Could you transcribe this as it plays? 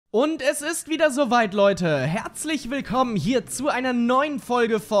Und es ist wieder soweit, Leute. Herzlich willkommen hier zu einer neuen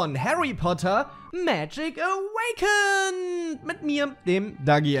Folge von Harry Potter Magic Awakened. Mit mir, dem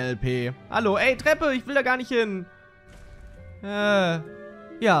Dagi LP. Hallo, ey, Treppe, ich will da gar nicht hin.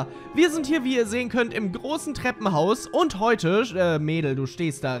 Ja, wir sind hier, wie ihr sehen könnt, im großen Treppenhaus. Und heute, Mädel, du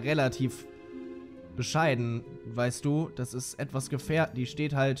stehst da relativ bescheiden, weißt du. Das ist etwas gefährlich. Die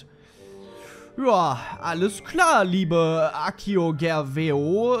steht halt... Ja, alles klar, liebe Akio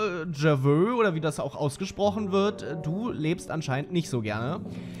Gerveo, Gerveux, oder wie das auch ausgesprochen wird. Du lebst anscheinend nicht so gerne.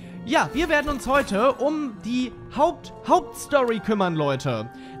 Ja, wir werden uns heute um die Hauptstory kümmern,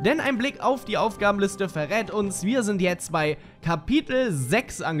 Leute. Denn ein Blick auf die Aufgabenliste verrät uns, wir sind jetzt bei Kapitel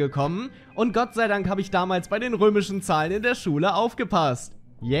 6 angekommen. Und Gott sei Dank habe ich damals bei den römischen Zahlen in der Schule aufgepasst.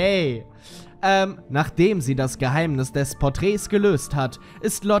 Yay! Nachdem sie das Geheimnis des Porträts gelöst hat,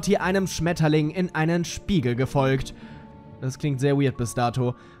 ist Lottie einem Schmetterling in einen Spiegel gefolgt. Das klingt sehr weird bis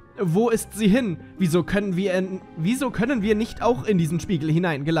dato. Wo ist sie hin? Wieso können wir nicht auch in diesen Spiegel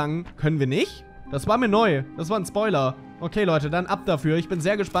hineingelangen? Können wir nicht? Das war mir neu. Das war ein Spoiler. Okay, Leute, dann ab dafür. Ich bin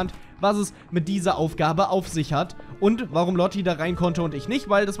sehr gespannt, was es mit dieser Aufgabe auf sich hat. Und warum Lottie da rein konnte und ich nicht,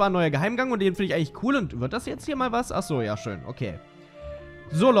 weil das war ein neuer Geheimgang und den finde ich eigentlich cool. Und wird das jetzt hier mal was? Achso, ja, schön. Okay.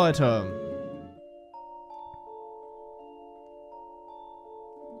 So, Leute.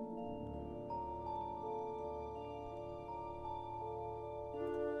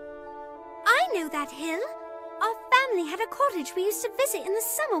 I know that hill. Our family had a cottage we used to visit in the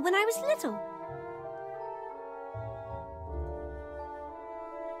summer when I was little.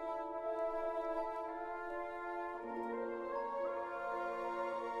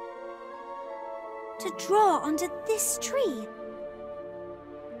 To draw onto this tree.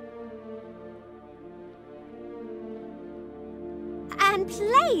 And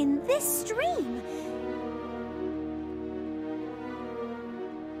play in this stream.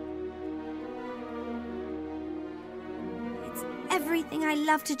 It's everything I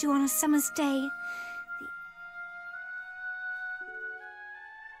love to do on a summer's day.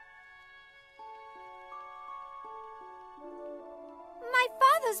 My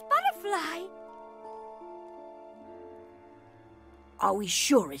father's butterfly. Are we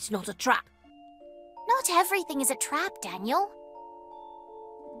sure it's not a trap? Not everything is a trap, Daniel.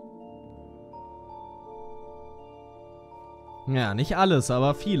 Ja, nicht alles,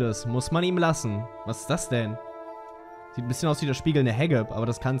 aber vieles muss man ihm lassen. Was ist das denn? Sieht ein bisschen aus wie der spiegelnde Hagrid, aber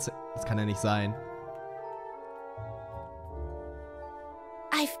das kann ja nicht sein.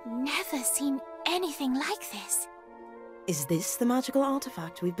 I've never seen anything like this. Is this the magical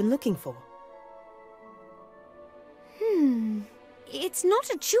artifact we've been looking for? It's not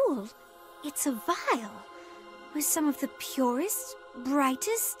a jewel. It's a vial with some of the purest,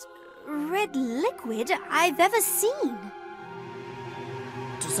 brightest red liquid I've ever seen.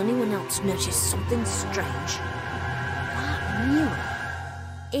 Does anyone else notice something strange? That mirror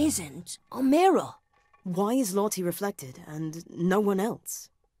isn't a mirror. Why is Lottie reflected and no one else?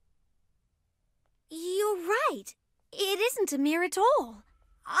 You're right. It isn't a mirror at all.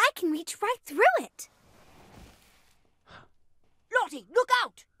 I can reach right through it. Lottie, look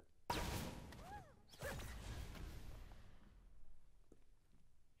out!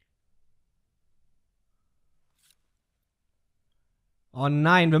 Oh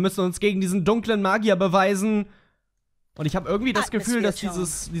nein, wir müssen uns gegen diesen dunklen Magier beweisen. Und ich habe irgendwie das Gefühl, dass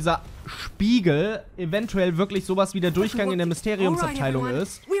dieser Spiegel eventuell wirklich sowas wie der Durchgang in der Mysteriumsabteilung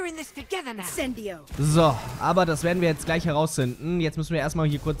ist. So, aber das werden wir jetzt gleich herausfinden. Jetzt müssen wir erstmal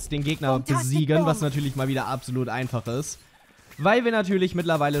hier kurz den Gegner besiegen, was natürlich mal wieder absolut einfach ist. Weil wir natürlich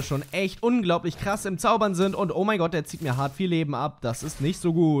mittlerweile schon echt unglaublich krass im Zaubern sind. Und oh mein Gott, der zieht mir hart viel Leben ab. Das ist nicht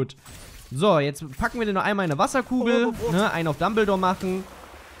so gut. So, jetzt packen wir den noch einmal in eine Wasserkugel, ne, einen auf Dumbledore machen.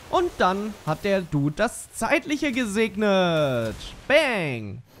 Und dann hat der Dude das Zeitliche gesegnet.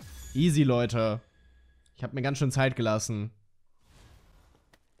 Bang! Easy, Leute. Ich habe mir ganz schön Zeit gelassen.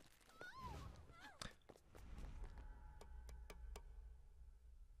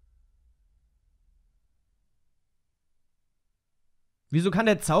 Wieso kann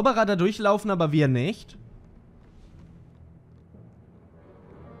der Zauberer da durchlaufen, aber wir nicht?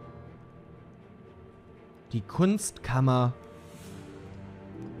 Die Kunstkammer.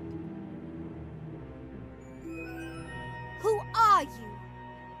 Who are you?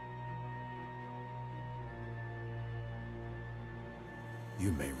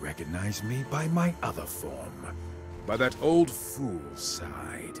 You may recognize me by my other form, by that old fool's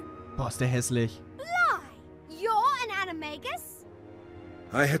side. Boah, ist der hässlich. Lie! You're an animagus?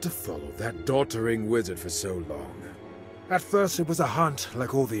 I had to follow that doddering wizard for so long. At first it was a hunt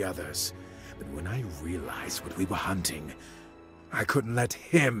like all the others, but when I realized what we were hunting, I couldn't let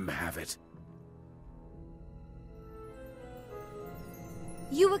him have it.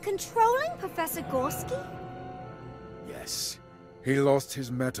 You were controlling Professor Gorski? Yes, he lost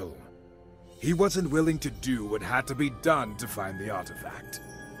his mettle. He wasn't willing to do what had to be done to find the artifact.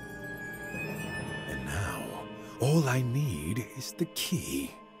 And now, all I need is the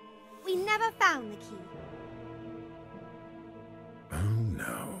key. We never found the key. Oh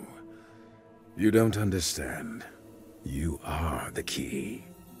no. You don't understand. You are the key.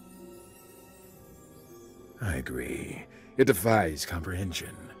 I agree. It defies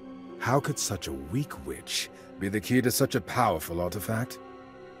comprehension. How could such a weak witch be the key to such a powerful artifact?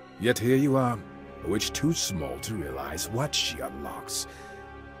 Yet here you are, a witch too small to realize what she unlocks,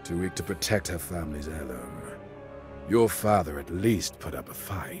 too weak to protect her family's heirloom. Your father at least put up a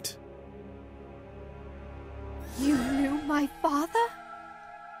fight. You knew my father?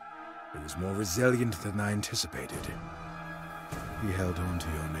 He was more resilient than I anticipated. He held on to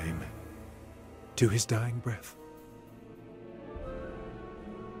your name, to his dying breath.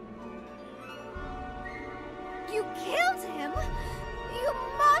 You killed him? You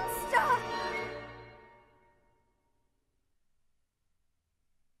monster!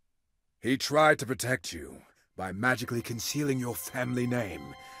 He tried to protect you by magically concealing your family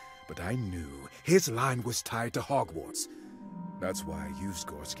name, but I knew his line was tied to Hogwarts. That's why I used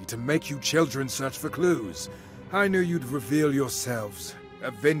Gorski to make you children search for clues. I knew you'd reveal yourselves,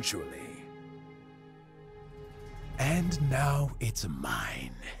 eventually. And now it's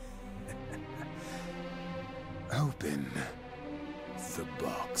mine. Open the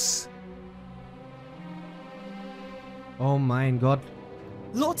box. Oh mein Gott.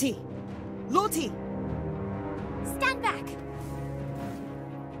 Lottie! Lottie! Stand back.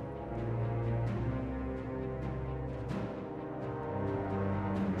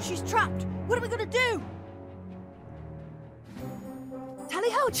 She's trapped! What are we gonna do?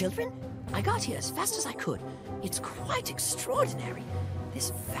 Tally-ho, children! I got here as fast as I could. It's quite extraordinary.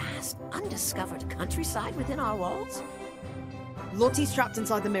 This vast, undiscovered countryside within our walls. Lottie's trapped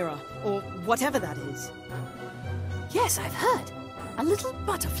inside the mirror, or whatever that is. Yes, I've heard. A little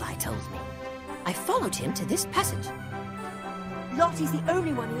butterfly told me. I followed him to this passage. Lottie's the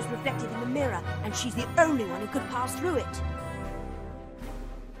only one who's reflected in the mirror, and she's the only one who could pass through it.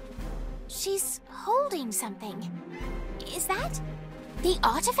 She's holding something. Is that the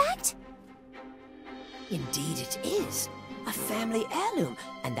artifact? Indeed it is. A family heirloom,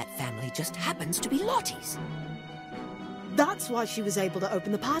 and that family just happens to be Lottie's. That's why she was able to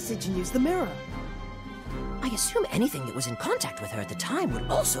open the passage and use the mirror. I assume anything that was in contact with her at the time would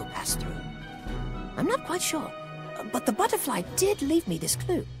also pass through. I'm not quite sure, but the butterfly did leave me this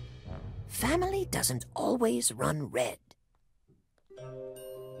clue. Family doesn't always run red.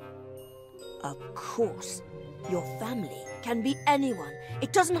 Of course. Your family can be anyone.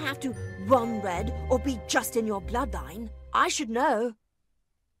 It doesn't have to run red or be just in your bloodline. I should know.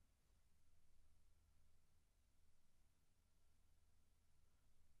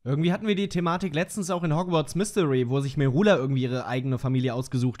 Irgendwie hatten wir die Thematik letztens auch in Hogwarts Mystery, wo sich Merula irgendwie ihre eigene Familie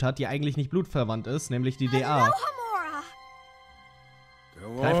ausgesucht hat, die eigentlich nicht blutverwandt ist, nämlich die DA.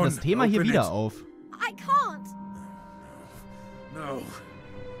 Greifen das Thema hier wieder auf. I can't. No,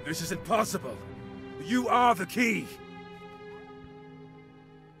 this is impossible. You are the key.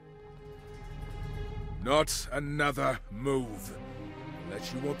 Not another move.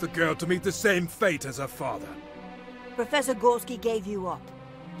 Unless you want the girl to meet the same fate as her father. Professor Gorski gave you up.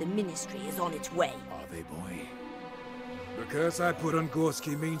 The Ministry is on its way. Are they, boy? The curse I put on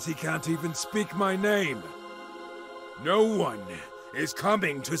Gorski means he can't even speak my name. No one is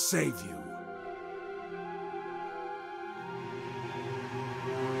coming to save you.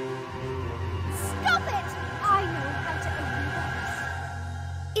 Stop it! I know how to open the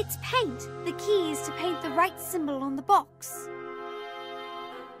box. It's paint. The key is to paint the right symbol on the box.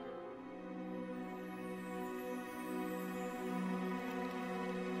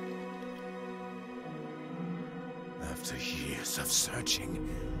 After years of searching,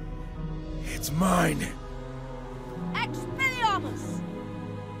 it's mine. Expelliarmus!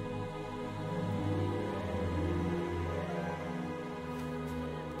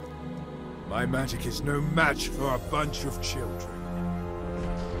 My magic is no match for a bunch of children.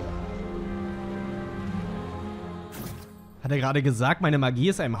 Hat er gerade gesagt, meine Magie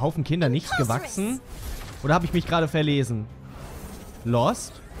ist einem Haufen Kinder nicht gewachsen? Oder habe ich mich gerade verlesen?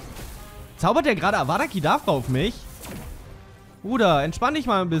 Lost? Zaubert der gerade Avada Kedavra auf mich? Bruder, entspann dich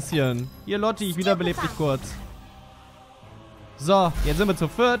mal ein bisschen. Hier, Lotti, ich wiederbeleb dich kurz. So, jetzt sind wir zu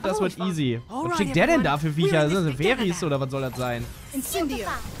viert, das wird easy. Was schickt der denn da für Viecher? Sind das Veris oder was soll das sein?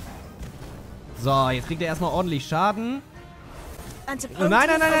 So, jetzt kriegt er erstmal ordentlich Schaden. Oh, nein,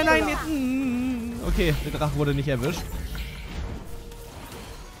 nein, nein, nein, nein. Okay, der Drache wurde nicht erwischt.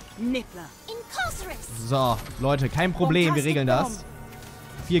 So, Leute, kein Problem. Wir regeln das.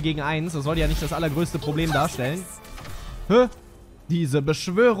 4 gegen 1. Das sollte ja nicht das allergrößte Problem darstellen. Hä? Diese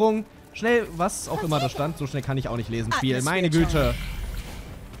Beschwörung. Schnell, was auch immer da stand. So schnell kann ich auch nicht lesen. Spiel. Meine Güte.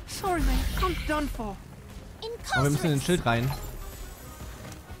 Aber wir müssen in den Schild rein.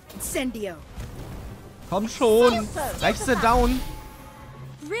 Komm schon. Gleich ist er down.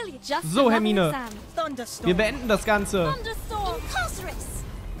 So, Hermine. Wir beenden das Ganze.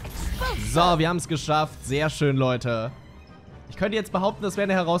 So, wir haben es geschafft. Sehr schön, Leute. Ich könnte jetzt behaupten, das wäre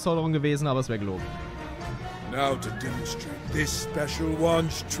eine Herausforderung gewesen, aber es wäre gelogen. Now to demonstrate this special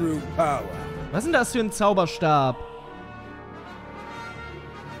one's true power. Was ist denn das für ein Zauberstab?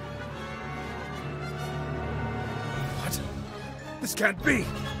 What? This can't be.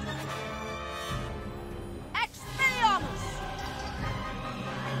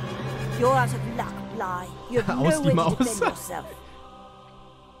 You're out of luck, Bly. You have Aus die no way to Maus. defend yourself.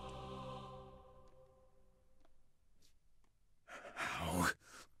 How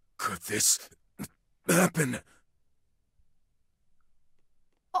could this happen?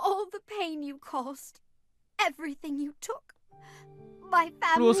 All the pain you caused. Everything you took. My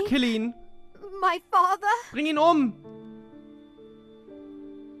family. Los, kill ihn. My father. Bring ihn um.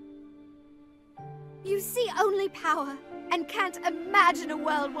 You see only power and can't imagine a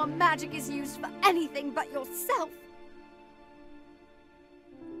world where magic is used for anything but yourself.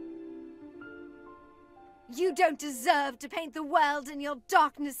 You don't deserve to paint the world in your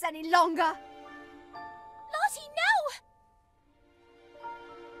darkness any longer. Lottie, no!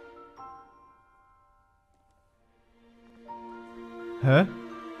 Hä?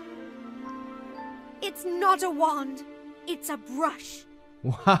 It's not a wand. It's a brush.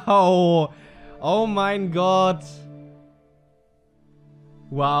 Wow. Oh mein Gott.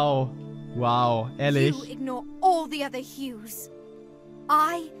 Wow. Wow. Ehrlich. You ignore all the other hues.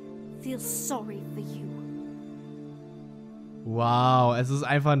 I feel sorry for you. Wow. Es ist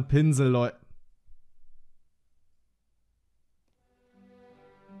einfach ein Pinsel, Leute.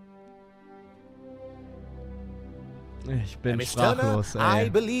 Ich bin Miss Turner, sprachlos, ey. I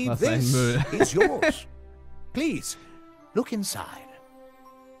believe Was ein this Müll. is yours. Please, look inside.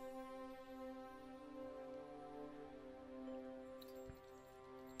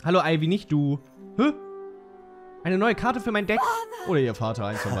 Hallo Ivy, nicht du. Hä? Eine neue Karte für mein Deck? Oder ihr Vater,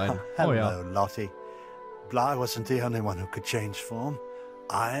 eins von beiden. Oh ja. Hello, Lottie. Bly wasn't the only one who could change form.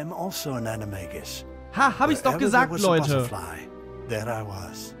 I am also an animagus. Ha, hab ich's doch Wherever gesagt, there was a Leute. butterfly, there I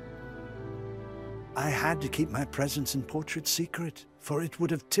was. I had to keep my presence in portrait secret, for it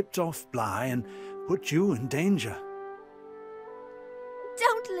would have tipped off Bly and put you in danger.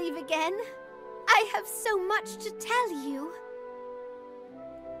 Don't leave again. I have so much to tell you.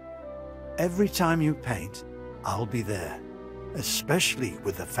 Every time you paint, I'll be there, especially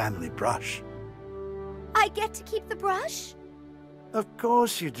with the family brush. I get to keep the brush? Of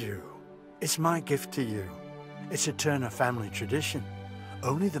course you do. It's my gift to you. It's a Turner family tradition.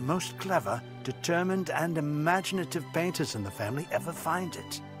 Only the most clever, determined, and imaginative painters in the family ever find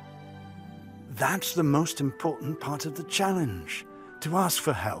it. That's the most important part of the challenge, to ask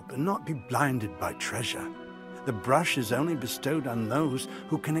for help and not be blinded by treasure. The brush is only bestowed on those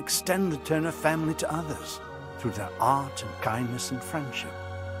who can extend the Turner family to others, through their art and kindness and friendship.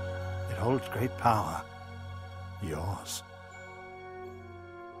 It holds great power. Yours.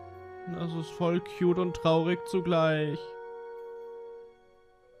 Das ist voll cute und traurig zugleich.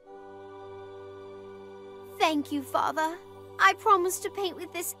 Thank you, Father. I promise to paint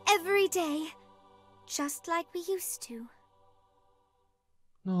with this every day. Just like we used to.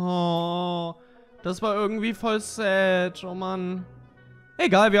 Oh, das war irgendwie voll sad. Oh Mann.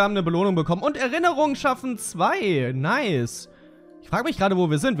 Egal, wir haben eine Belohnung bekommen. Und Erinnerungen schaffen 2. Nice. Ich frage mich gerade, wo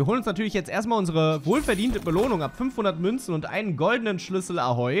wir sind. Wir holen uns natürlich jetzt erstmal unsere wohlverdiente Belohnung ab 500 Münzen und einen goldenen Schlüssel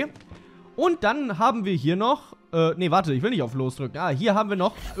Ahoi. Und dann haben wir hier noch... nee, warte, ich will nicht auf Los drücken. Ah, hier haben wir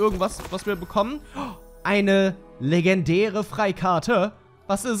noch irgendwas, was wir bekommen. Eine legendäre Freikarte.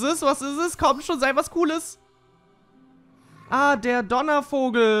 Was ist es? Was ist es? Komm schon, sei was Cooles. Ah, der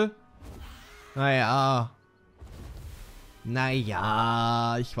Donnervogel. Naja.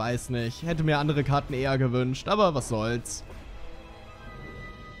 Naja, ich weiß nicht. Hätte mir andere Karten eher gewünscht, aber was soll's.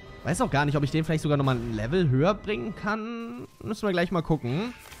 Weiß auch gar nicht, ob ich den vielleicht sogar nochmal ein Level höher bringen kann. Müssen wir gleich mal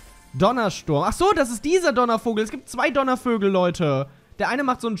gucken. Donnersturm. Ach so, das ist dieser Donnervogel. Es gibt 2 Donnervögel, Leute. Der eine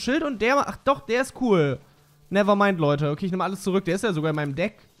macht so ein Schild und der... Ach doch, der ist cool. Nevermind, Leute. Okay, ich nehme alles zurück. Der ist ja sogar in meinem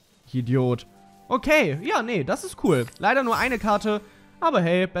Deck. Ich Idiot. Okay, ja, nee, das ist cool. Leider nur eine Karte, aber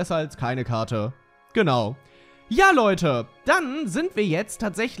hey, besser als keine Karte. Genau. Ja, Leute, dann sind wir jetzt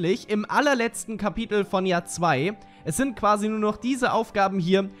tatsächlich im allerletzten Kapitel von Jahr 2. Es sind quasi nur noch diese Aufgaben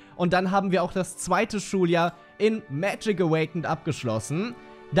hier und dann haben wir auch das zweite Schuljahr in Magic Awakened abgeschlossen.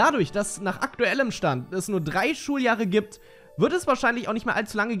 Dadurch, dass nach aktuellem Stand es nur 3 Schuljahre gibt, wird es wahrscheinlich auch nicht mehr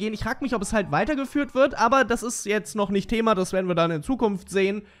allzu lange gehen. Ich frage mich, ob es halt weitergeführt wird, aber das ist jetzt noch nicht Thema, das werden wir dann in Zukunft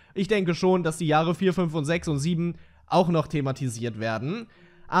sehen. Ich denke schon, dass die Jahre 4, 5 und 6 und 7 auch noch thematisiert werden.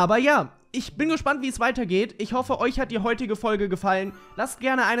 Aber ja, ich bin gespannt, wie es weitergeht. Ich hoffe, euch hat die heutige Folge gefallen. Lasst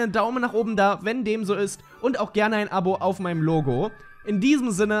gerne einen Daumen nach oben da, wenn dem so ist. Und auch gerne ein Abo auf meinem Logo. In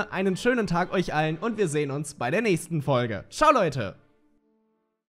diesem Sinne, einen schönen Tag euch allen und wir sehen uns bei der nächsten Folge. Ciao, Leute!